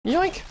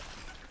Yoink!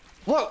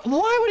 What?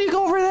 Why would you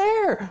go over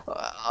there?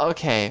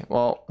 Okay,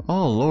 well,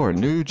 oh lord,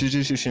 new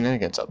Jujutsu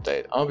Shenanigans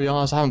update. I'll be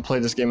honest, I haven't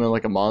played this game in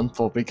like a month,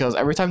 well, because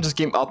every time this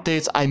game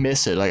updates, I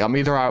miss it. Like, I'm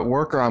either at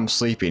work or I'm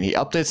sleeping. He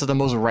updates at the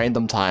most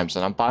random times,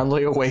 and I'm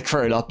finally awake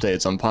for an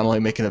update, so I'm finally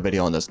making a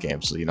video on this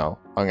game. So, you know,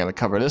 I'm gonna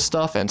cover this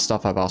stuff and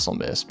stuff I've also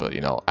missed. But,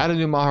 you know, add a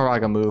new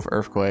MAHORAGA move,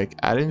 Earthquake,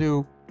 add a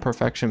new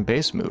Perfection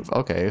base move.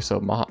 Okay,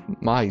 so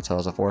MAHITO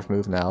is a 4th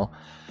move now.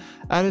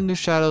 Add a new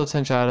Shadow,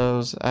 10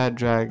 Shadows, add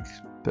Drag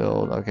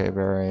build, okay,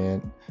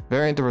 variant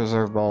to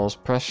reserve balls,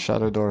 press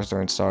shadow doors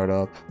during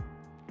startup.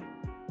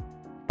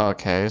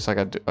 Okay, so I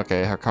got,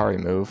 okay, Hakari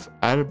move.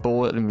 Added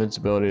bullet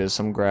invincibility to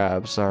some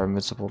grabs that are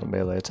invincible to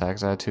melee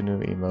attacks. Add 2 new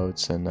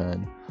emotes, and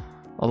then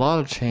a lot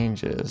of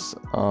changes.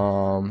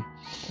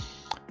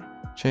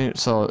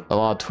 So a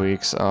lot of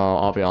tweaks.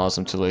 I'll be honest,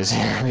 I'm too lazy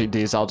to read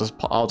these. I'll just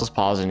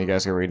pause and you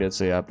guys can read it.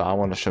 So yeah, but I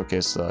want to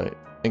showcase the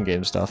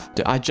in-game stuff.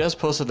 Dude, I just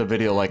posted a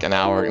video like an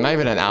hour, not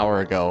even an hour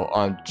ago,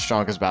 on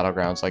Strongest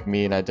Battlegrounds. Like,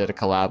 me and I did a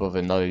collab with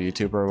another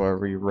YouTuber where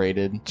we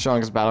rated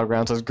Strongest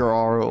Battlegrounds as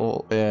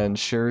Garo and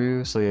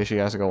Shiryu. So yeah, you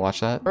guys can go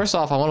watch that. First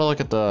off, I want to look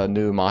at the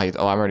new Mahito.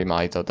 Oh, I'm already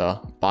Mahito, the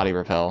body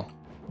repel.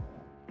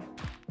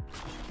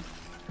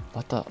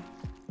 What the?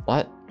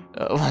 What?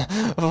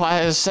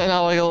 Why is it sending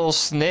out like a little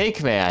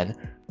snake man?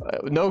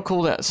 No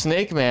cooldown.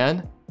 Snake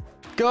man,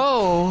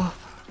 go!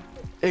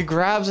 It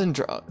grabs and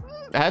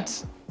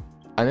that's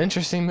an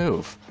interesting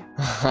move.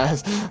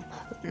 How's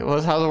it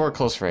work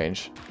close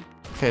range?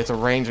 Okay, it's a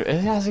ranger. It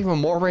has even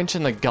more range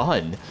than the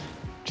gun.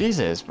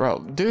 Jesus, bro.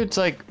 Dude's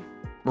like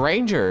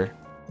ranger,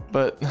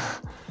 but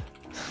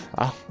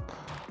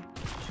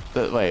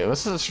wait,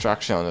 what's the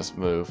destruction on this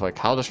move? Like,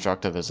 how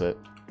destructive is it?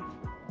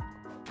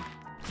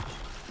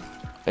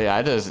 Yeah,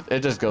 it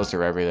just goes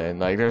through everything.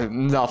 Like, there's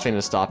nothing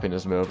to stopping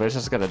this move. It's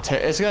just gonna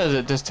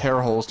just tear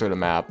holes through the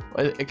map.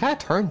 It kind of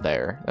turned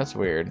there. That's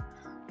weird.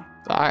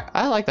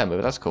 I like that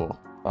move. That's cool.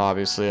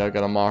 Obviously, I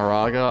got a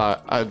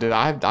MAHORAGA.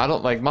 I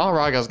don't like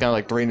MAHORAGA's got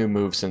like 3 new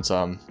moves since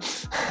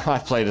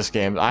I've played this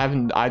game.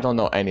 I don't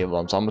know any of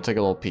them, so I'm gonna take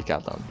a little peek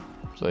at them.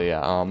 So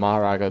yeah,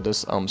 MAHORAGA,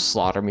 just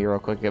slaughter me real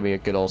quick. Give me a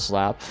good old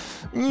slap.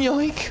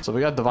 Yoink! So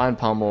we got Divine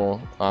Pummel.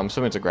 I'm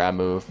assuming it's a grab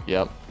move.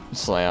 Yep.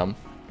 Slam.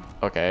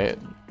 Okay.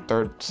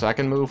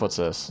 Second move, what's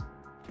this?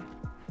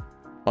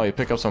 Oh, you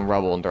pick up some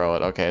rubble and throw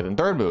it. Okay, then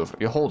third move,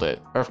 you hold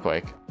it.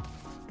 Earthquake.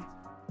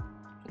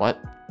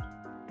 What?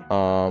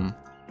 No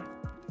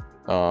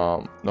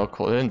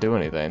cool. It didn't do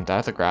anything. Did I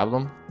have to grab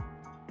them?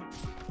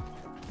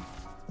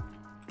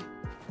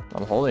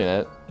 I'm holding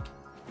it.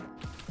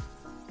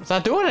 It's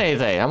not doing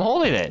anything. I'm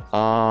holding it.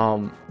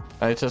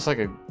 It's just like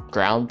a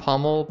ground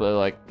pummel, but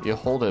like you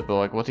hold it, but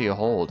like what do you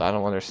hold? I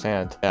don't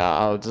understand.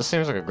 Yeah, this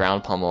seems like a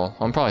ground pummel.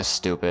 I'm probably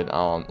stupid.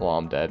 Well,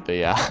 I'm dead, but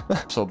yeah.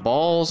 So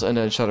balls and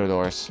then shutter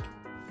doors.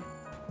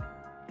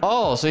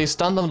 Oh, so you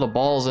stun them to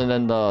balls and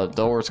then the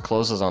doors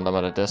closes on them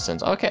at a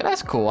distance. Okay,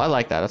 that's cool. I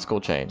like that. That's a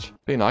cool change.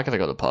 But you know, I gotta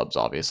go to pubs,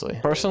 obviously.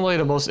 Personally,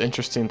 the most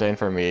interesting thing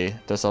for me,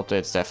 this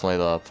update's definitely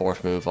the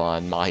 4th move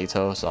on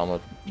Mahito, so I'm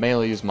gonna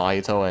mainly use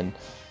Mahito and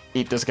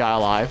eat this guy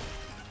alive.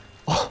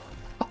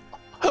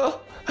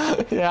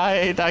 Yeah, I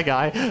ate that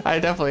guy. I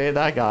definitely ate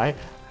that guy.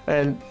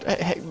 And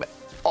hey,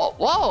 oh,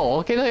 whoa,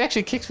 okay, he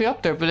actually kicks me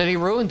up there, but then he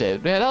ruined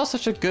it. Man, that was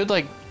such a good,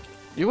 like,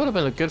 you would have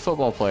been a good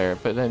football player,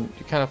 but then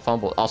you kind of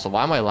fumbled. Also,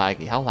 why am I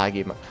laggy? How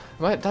laggy am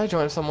I? Did I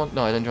join someone?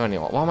 No, I didn't join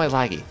anyone. Why am I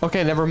laggy?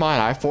 Okay, never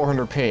mind. I have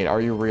 400 pain.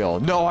 Are you real?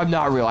 No, I'm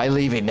not real. I'm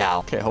leaving now.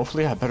 Okay,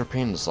 hopefully I have better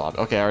pain in this lobby.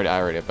 Okay, I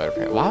already have better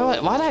pain. Why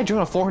did I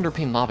join a 400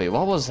 pain lobby?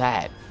 What was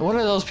that? What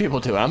are those people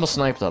doing? I'm gonna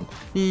snipe them.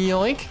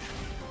 Yoink.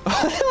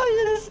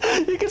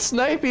 You can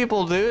snipe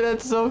people, dude.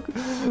 That's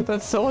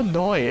so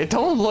annoying.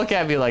 Don't look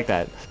at me like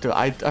that, dude.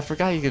 I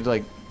forgot you could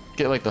like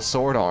get like the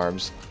sword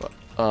arms,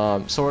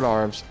 and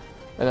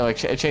then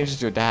like it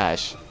changes your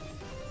dash.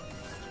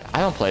 I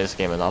don't play this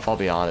game enough. I'll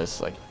be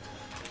honest. Like,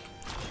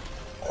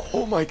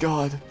 oh my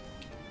god.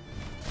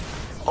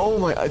 Oh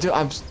my, dude.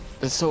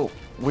 It's so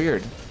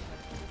weird.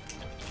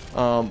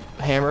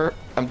 Hammer.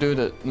 I'm doing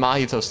the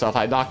Mahito stuff.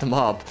 I knocked him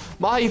up.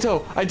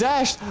 Mahito, I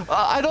dashed.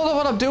 I don't know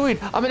what I'm doing.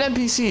 I'm an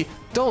NPC.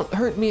 Don't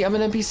hurt me. I'm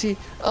an NPC.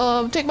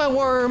 Take my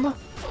worm.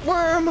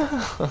 Worm.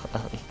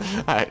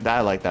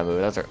 I like that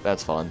move.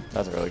 That's fun.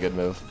 That's a really good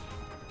move.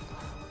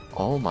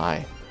 Oh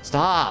my.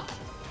 Stop.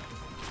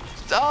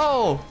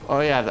 Oh. Oh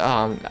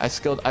yeah.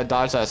 I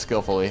dodged that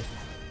skillfully.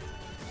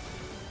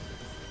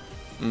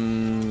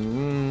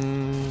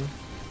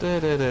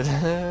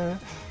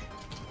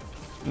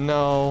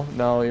 No,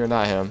 you're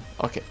not him.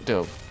 Okay,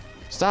 dude.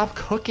 Stop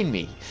cooking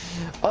me.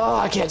 Oh,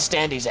 I can't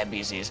stand these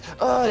NPCs.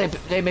 Oh,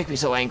 they make me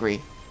so angry.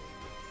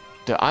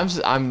 Dude,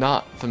 I'm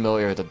not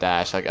familiar with the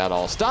dash, like, at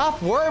all.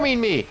 Stop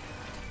worming me!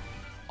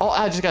 Oh,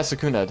 I just got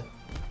Sukuna'd.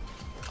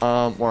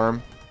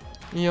 Worm.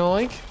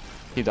 Yoink.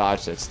 He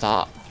dodged it.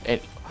 Stop.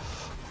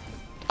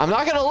 I'm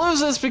not gonna lose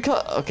this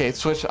because... Okay,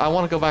 switch. I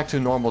want to go back to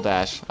normal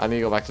dash. I need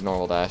to go back to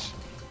normal dash.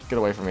 Get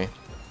away from me.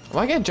 Am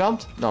I getting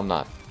jumped? No, I'm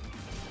not.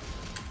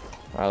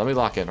 Alright, let me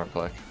lock in real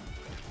quick.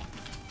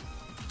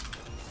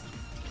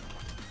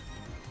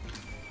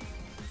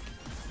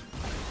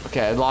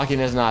 Okay, locking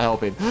is not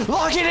helping.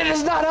 Locking it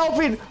is not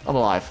helping! I'm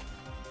alive.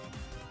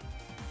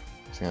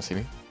 Is he gonna see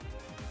me?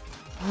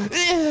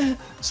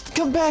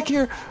 Come back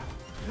here!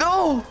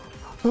 No!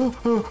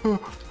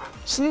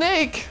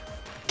 Snake!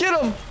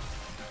 Get him!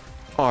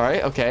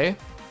 Alright, okay.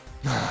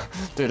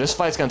 Dude, this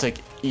fight's gonna take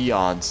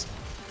eons.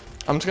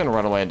 I'm just gonna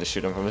run away and just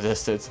shoot him from a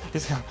distance.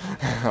 He's gonna...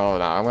 Oh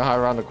no, I'm gonna hide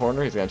around the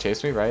corner. He's gonna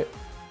chase me, right?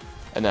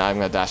 And then I'm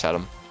gonna dash at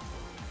him.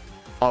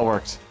 Oh, it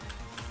worked.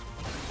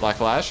 Black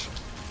flash.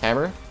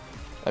 Hammer.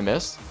 I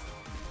missed.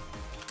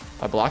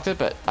 I blocked it,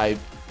 but I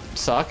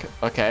suck.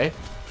 Okay.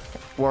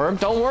 Worm.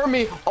 Don't worm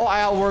me. Oh,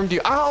 I outwormed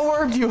you. I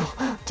outwormed you.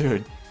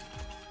 Dude.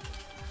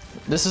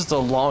 This is the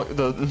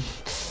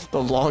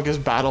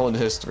longest battle in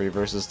history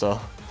versus the...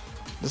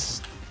 This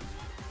is...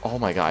 Oh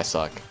my god, I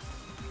suck.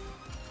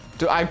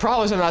 Dude, I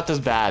promise I'm not this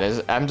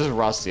bad. I'm just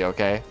rusty,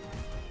 okay?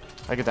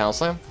 I get down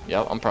slam?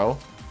 Yep, I'm pro.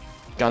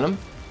 Gun him.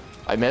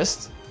 I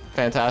missed.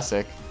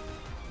 Fantastic.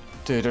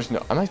 Dude, there's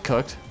no... Am I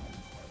cooked?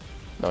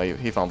 No,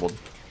 he fumbled.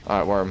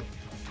 Alright, worm.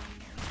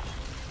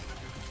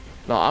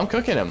 No, I'm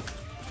cooking him.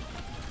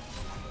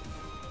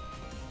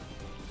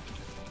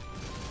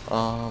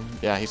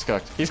 Yeah, he's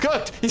cooked. He's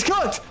cooked! He's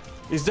cooked!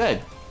 He's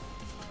dead.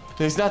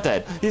 He's not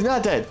dead. He's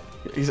not dead.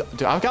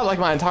 Dude, I've got like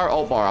my entire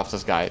ult bar off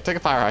this guy. Take a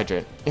fire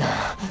hydrant.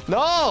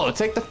 No!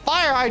 Take the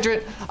fire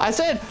hydrant! I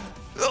said...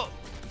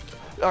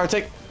 Alright,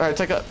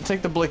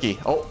 take the blicky.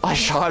 Oh, I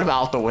shot him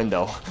out the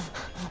window.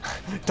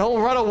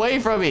 Don't run away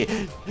from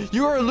me!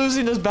 You are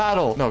losing this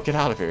battle! No, get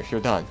out of here.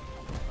 You're done.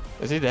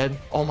 Is he dead?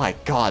 Oh my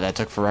god, that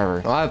took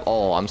forever. I have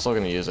ult. I'm still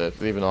gonna use it,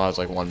 even though I was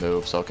like one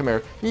move. So come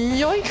here.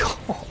 Yoink!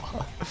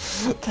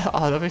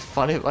 Oh, that'd be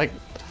funny. Like,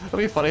 that'd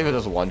be funny if it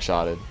was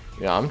one-shotted.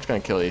 Yeah, I'm just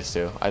gonna kill these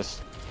two.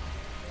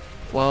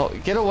 Well,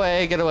 get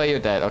away, you're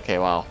dead. Okay,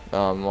 wow.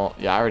 Well,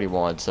 yeah, I already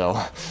won, so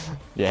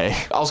yay.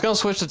 I was gonna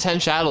switch to 10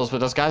 shadows, but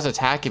those guys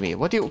attacking me.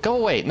 What do you... Go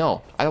away.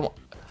 No, I don't...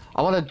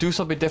 I want to do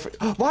something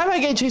different. Why am I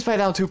getting chased by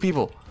down 2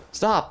 people?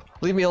 Stop.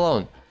 Leave me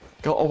alone.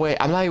 Go away.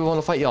 I'm not even want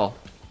to fight y'all.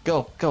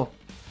 Go.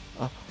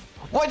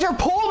 What? You're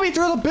pulling me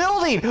through the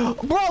building!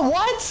 Bro,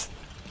 what?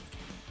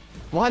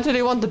 Why do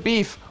they want the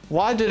beef?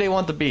 Why do they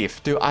want the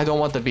beef? Dude, I don't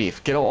want the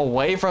beef. Get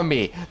away from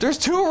me. There's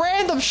 2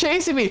 randoms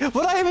chasing me. What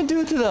did I even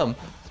do to them?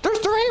 There's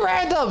 3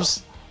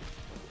 randoms.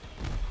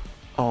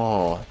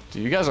 Oh,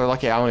 dude, you guys are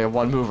lucky I only have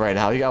 1 move right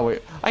now. You gotta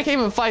wait. I can't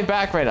even fight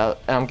back right now,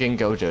 and I'm getting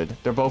gojoed.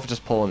 They're both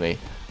just pulling me.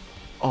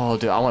 Oh,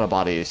 dude, I want to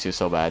body these 2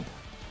 so bad.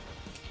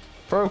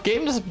 Bro,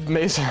 game just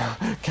makes...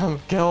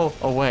 Go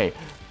away.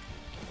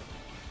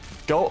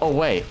 Go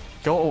away.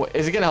 Go away.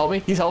 Is he gonna help me?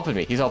 He's helping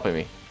me. He's helping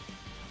me.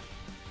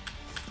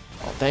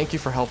 Oh, thank you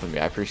for helping me.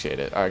 I appreciate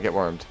it. All right, get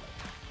wormed.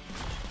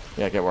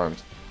 Yeah, get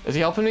wormed. Is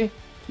he helping me?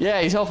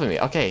 Yeah, he's helping me.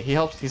 Okay,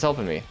 he's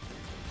helping me.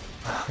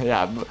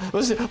 Yeah,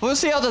 let's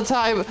see how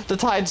the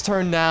tides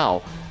turn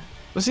now.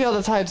 Let's see how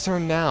the tides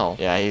turn now.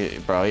 Yeah, I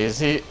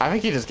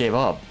think he just gave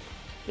up.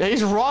 Yeah,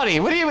 he's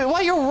running. What do you mean? Why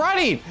are you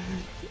running?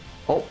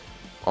 Oh,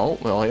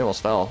 well, he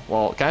almost fell.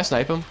 Well, can I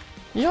snipe him?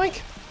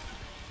 Yoink.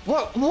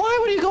 What? Why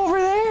would you go over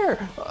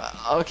there?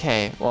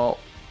 Okay, well,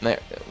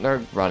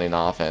 they're running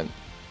off and...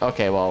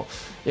 Okay, well,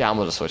 yeah, I'm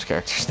gonna switch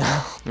characters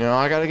now. You know,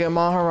 I gotta get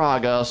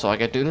MAHORAGA so I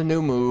can do the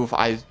new move.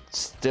 I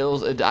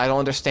don't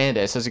understand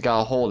it. It says you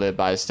gotta hold it,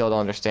 but I still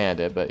don't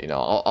understand it. But, you know,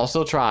 I'll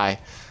still try.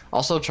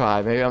 I'll still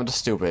try. Maybe I'm just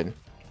stupid.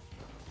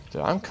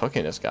 Dude, I'm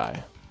cooking this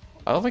guy.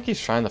 I don't think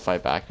he's trying to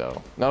fight back,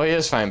 though. No, he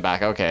is fighting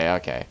back.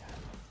 Okay.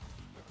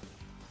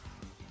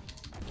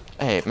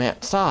 Hey,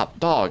 man, stop.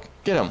 Dog,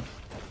 get him.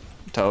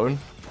 Toad.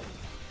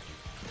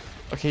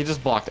 Okay, he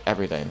just blocked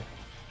everything.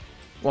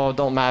 Well, it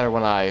don't matter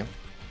when I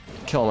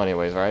kill him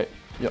anyways, right?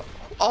 Yo.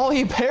 Oh,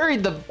 he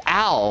parried the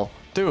owl.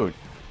 Dude.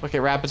 Okay,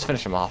 rabbits,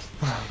 finish him off.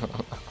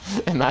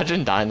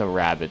 Imagine dying to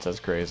rabbits. That's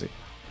crazy.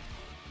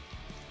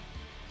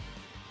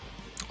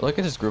 Look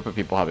at this group of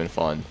people having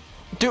fun.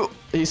 Dude,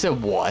 he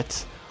said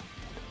what?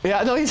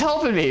 Yeah, no, he's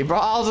helping me, bro.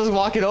 I was just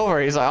walking over.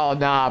 He's like, oh,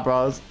 nah,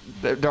 bro.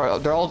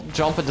 They're all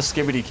jumping to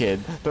Skibbity Kid.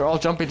 They're all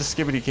jumping to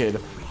Skibbity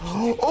Kid.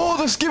 Oh,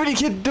 the Skibbity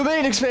Kid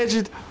domain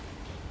expansion.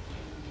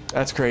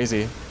 That's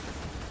crazy.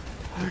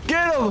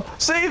 Get him!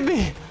 Save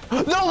me! No,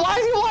 why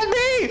do you want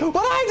me?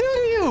 What did I do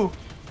to you?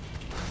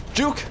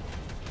 Juke.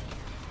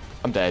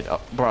 I'm dead.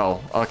 Oh,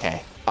 bro,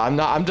 okay.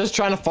 I'm just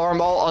trying to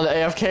farm all on the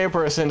AFK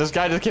person. This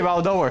guy just came out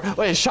of nowhere.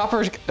 Wait,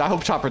 Chopper... I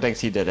hope Chopper thinks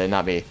he did it,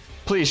 not me.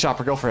 Please,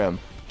 Chopper, go for him.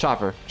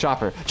 Chopper!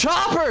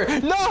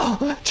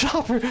 No!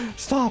 Chopper,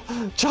 stop!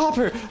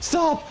 Chopper,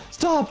 stop!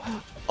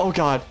 Oh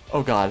god.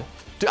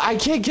 Dude, I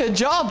can't get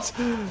jumped!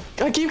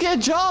 I keep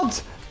getting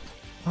jumped!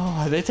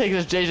 Oh, they take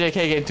this JJK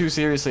game too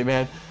seriously,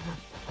 man.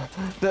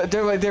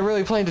 They're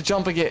really playing to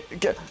jump again.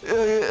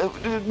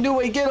 New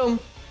way, get him!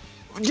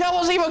 That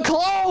wasn't even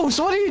close!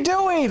 What are you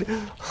doing?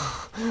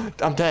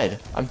 I'm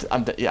dead.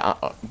 I'm dead. Yeah,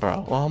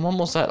 bro. Well, I'm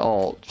almost at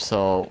ult,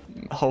 so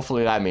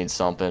hopefully that means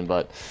something,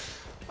 but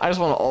I just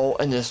want to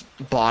ult and just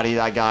body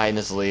that guy and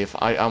just leave.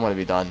 I'm gonna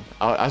be done.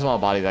 I just want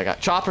to body that guy.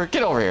 Chopper,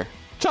 get over here.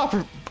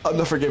 Chopper, I'm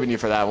not forgiving you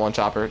for that one,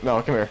 Chopper. No,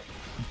 come here.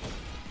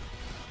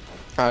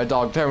 Alright,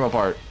 dog, tear him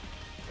apart.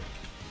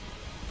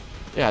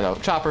 Yeah, no,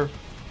 chopper.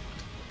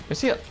 You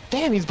see it?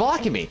 Damn, he's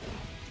blocking me.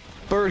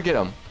 Bird, get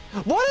him.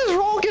 What is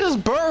wrong with his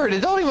bird?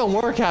 It don't even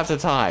work half the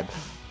time.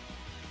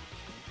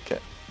 Okay.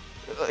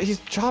 He's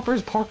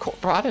Chopper's parkour.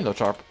 Bro, I didn't know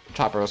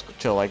Chopper was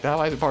chill like that.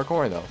 Why is he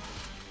parkouring though?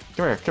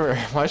 Come here, come here.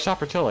 Why is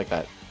Chopper chill like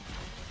that?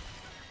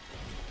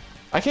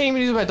 I can't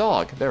even use my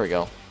dog. There we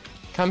go.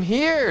 Come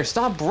here.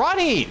 Stop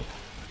running.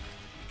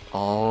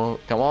 Oh,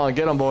 come on.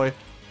 Get him, boy.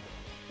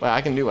 Wait,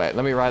 I can new way.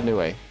 Let me ride new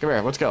way. Come here.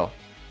 Let's go.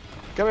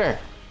 Come here.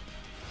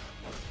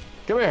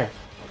 Come here.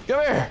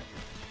 Come here.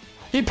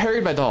 He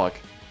parried my dog.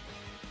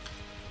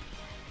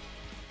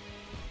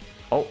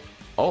 Oh.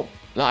 Oh.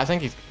 No, I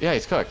think he's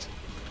cooked.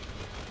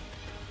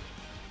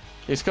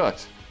 He's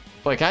cooked.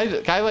 Wait,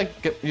 can I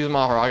like use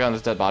Maharaga on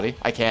his dead body?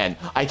 I can.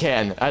 I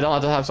can. I don't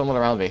have to have someone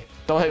around me.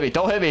 Don't hit me.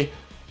 Don't hit me.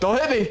 Don't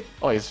hit me.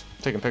 Oh, he's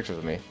taking pictures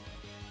of me.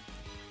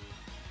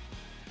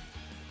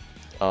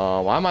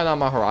 Why am I not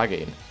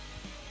Maharagaing?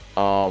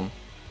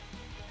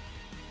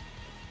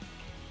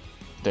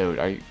 Dude,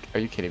 are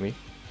you kidding me?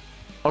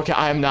 Okay,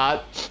 I am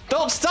not.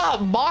 Don't stop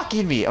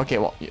mocking me. Okay,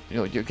 well,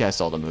 you guys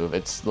saw the move.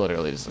 It's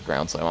literally just a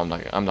ground slam.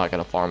 I'm not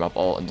gonna farm up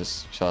ult and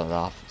just shut it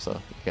off. So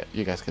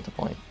you guys get the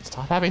point.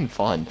 Stop having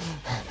fun.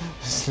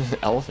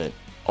 Elephant.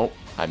 Oh,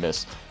 I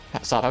missed.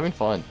 Stop having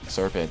fun.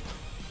 Serpent.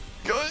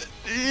 Good.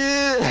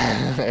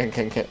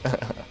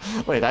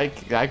 Wait,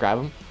 did I grab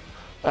him?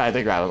 I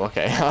did grab him.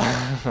 Okay.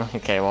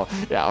 Okay. Well,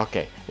 yeah.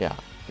 Okay. Yeah.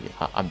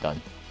 I'm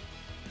done.